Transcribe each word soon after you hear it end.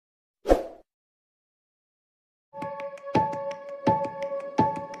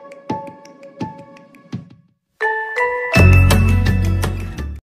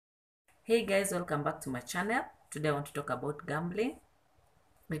Hey guys, welcome back to my channel. Today I want to talk about gambling.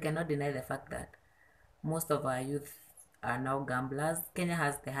 We cannot deny the fact that most of our youth are now gamblers. Kenya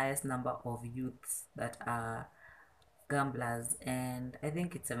has the highest number of youths that are gamblers, and I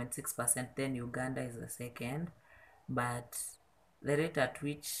think it's 76%. Then Uganda is the second, but the rate at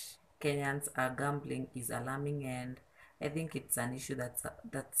which Kenyans are gambling is alarming, and I think it's an issue that's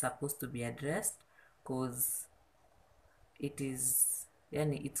supposed to be addressed, because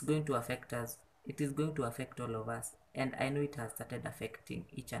it's going to affect us. It is going to affect all of us, and I know it has started affecting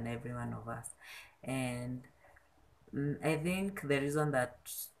each and every one of us. And I think the reason that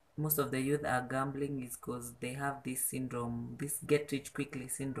most of the youth are gambling is because they have this syndrome, this get rich quickly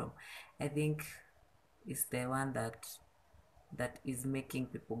syndrome. I think it's the one that is making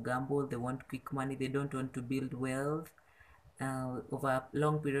people gamble. They want quick money. They don't want to build wealth over a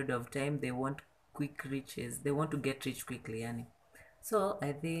long period of time. They want quick riches. They want to get rich quickly, yani. So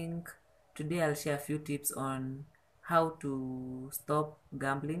I think today I'll share a few tips on how to stop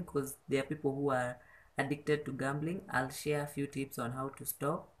gambling, because there are people who are addicted to gambling. I'll share a few tips on how to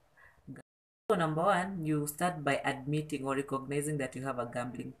stop. So number one, you start by admitting or recognizing that you have a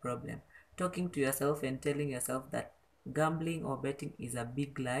gambling problem. Talking to yourself and telling yourself that gambling or betting is a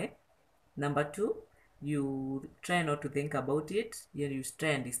big lie. Number two, you try not to think about it. You try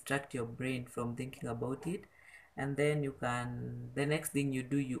and distract your brain from thinking about it. And then the next thing you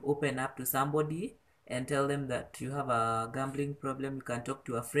do, you open up to somebody and tell them that you have a gambling problem. You can talk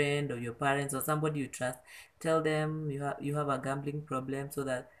to a friend or your parents or somebody you trust. Tell them you have a gambling problem, so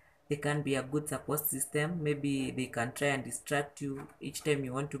that they can be a good support system. Maybe they can try and distract you each time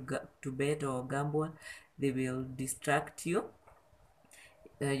you want to bet or gamble. They will distract you.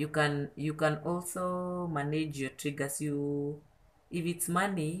 You can also manage your triggers. If it's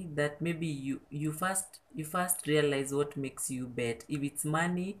money, that maybe you first realize what makes you bet. If it's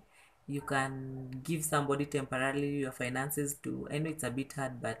money, you can give somebody temporarily your finances to. I know it's a bit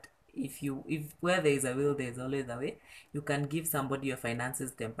hard, but if where there is a will, there is always a way. You can give somebody your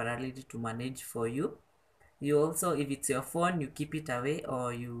finances temporarily to manage for you. You also, if it's your phone, you keep it away,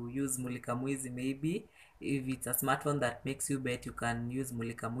 or you use mulika mwizi. Maybe if it's a smartphone that makes you bet, you can use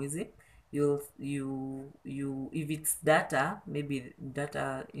mulika mwizi. If it's data, maybe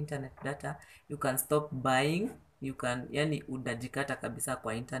data, internet data, you can stop buying. You can, yani udajikata kabisa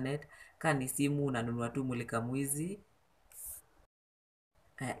kwa internet. Kani simu unanunua tu mulika mwizi.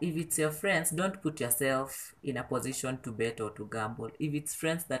 If it's your friends, don't put yourself in a position to bet or to gamble. If it's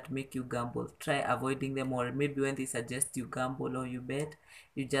friends that make you gamble, try avoiding them. Or maybe when they suggest you gamble or you bet,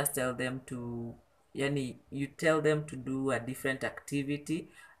 you just tell them to, you tell them to do a different activity.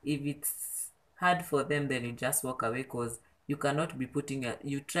 If it's hard for them, then you just walk away, because you cannot be putting when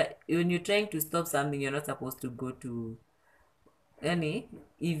you're trying to stop something, you're not supposed to go to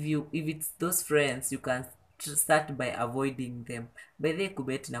if it's those friends, you can start by avoiding them. By the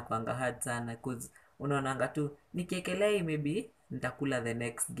kubet na kuanga hard sana, because unaonanga tu nikiekelea maybe nitakula the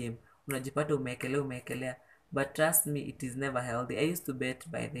next game, unajipata umeekelea. But trust me, it is never healthy. I used to bet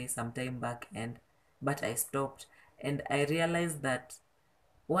by the some time back, but I stopped, and I realized that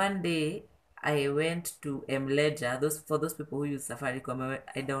one day I went to Mledger. For those people who use Safaricom,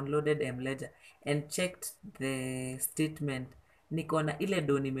 I downloaded Mledger and checked the statement. Niko na ile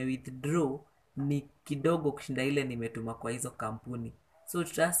do nime withdraw ni kidogo kushinda ile nimetuma kwa hizo kampuni. So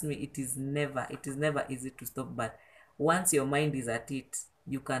trust me, it is never easy to stop, but once your mind is at it,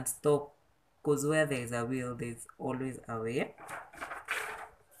 you can stop, because where there is a will, there is always a way.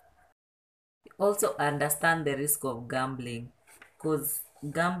 Also understand the risk of gambling, because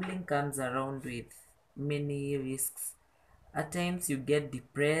gambling comes around with many risks. At times you get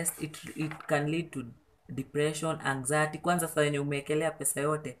depressed. It can lead to depression, anxiety. Kwanza sasa yenye umeekelea pesa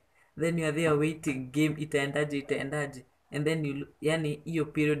yote, then you are there waiting, game itaendaje, and then yani hiyo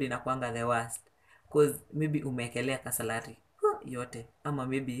period inakuanga the worst, because maybe umeekelea kasalari yote, ama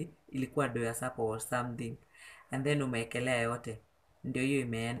maybe ilikuwa do ya sapa or something, and then umeekelea yote, ndio hiyo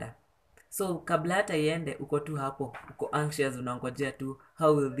imeenda. So kabla hata iende, uko tu hapo, uko anxious, unangojea tu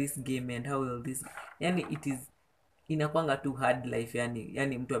how will this game end, how will this, yani inakwanga tu hard life,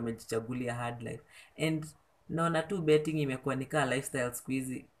 yani mtu amejichagulia hard life. And naona tu betting imekuwa ni kama lifestyle siku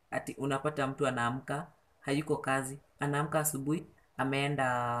hizi. Ati unapata mtu anaamka, hayuko kazi, anaamka asubuhi,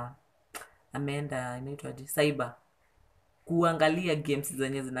 ameenda inaitwaje, cyber, kuangalia games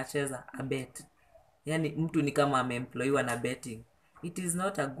zenye zinacheza, a bet. Yani mtu ni kama ameemployiwa na betting. It is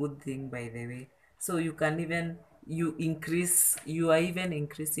not a good thing, by the way. So you are even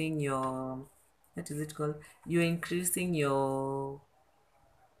increasing your, what is it called, you're increasing your,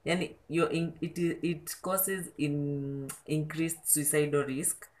 it causes increased suicidal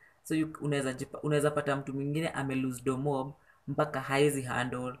risk, So unaweza pata mtu mwingine ame lose the mob mpaka haizi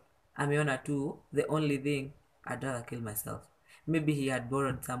handle, ameona tu the only thing, I'd rather kill myself. Maybe he had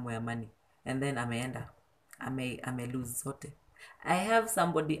borrowed somewhere money and then ameenda ame lose zote. I have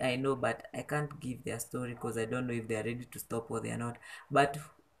somebody I know, but I can't give their story because I don't know if they are ready to stop or they are not. But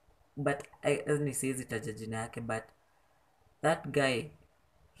ni siwezi taja jina yake, but that guy,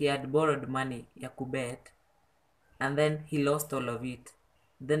 he had borrowed money ya kubet and then he lost all of it.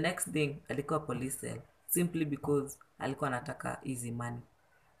 The next thing alikuwa police cell simply because alikuwa anataka easy money.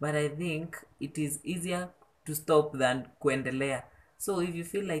 But I think it is easier to stop than kuendelea. So if you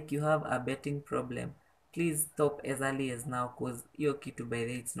feel like you have a betting problem, please stop as early as now, because hiyo kitu by the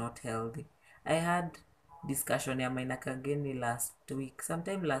way, it's not healthy. I had discussion ya Maina Kageni last week,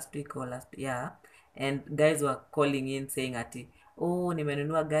 sometime last week or last year, and guys were calling in saying ati, oh,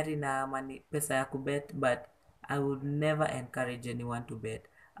 nimenunua gari na pesa ya kubet, but I would never encourage anyone to bet.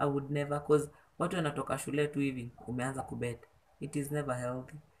 I would never, cause watu wanatoka shule tu hivi umeanza kubet, it is never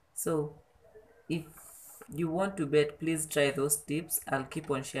healthy. So if you want to bet, please try those tips. I'll keep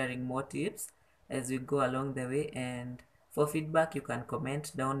on sharing more tips as we go along the way, and for feedback you can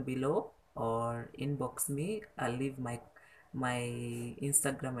comment down below or inbox me. I'll leave my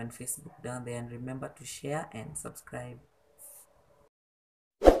Instagram and Facebook down there, and remember to share and subscribe.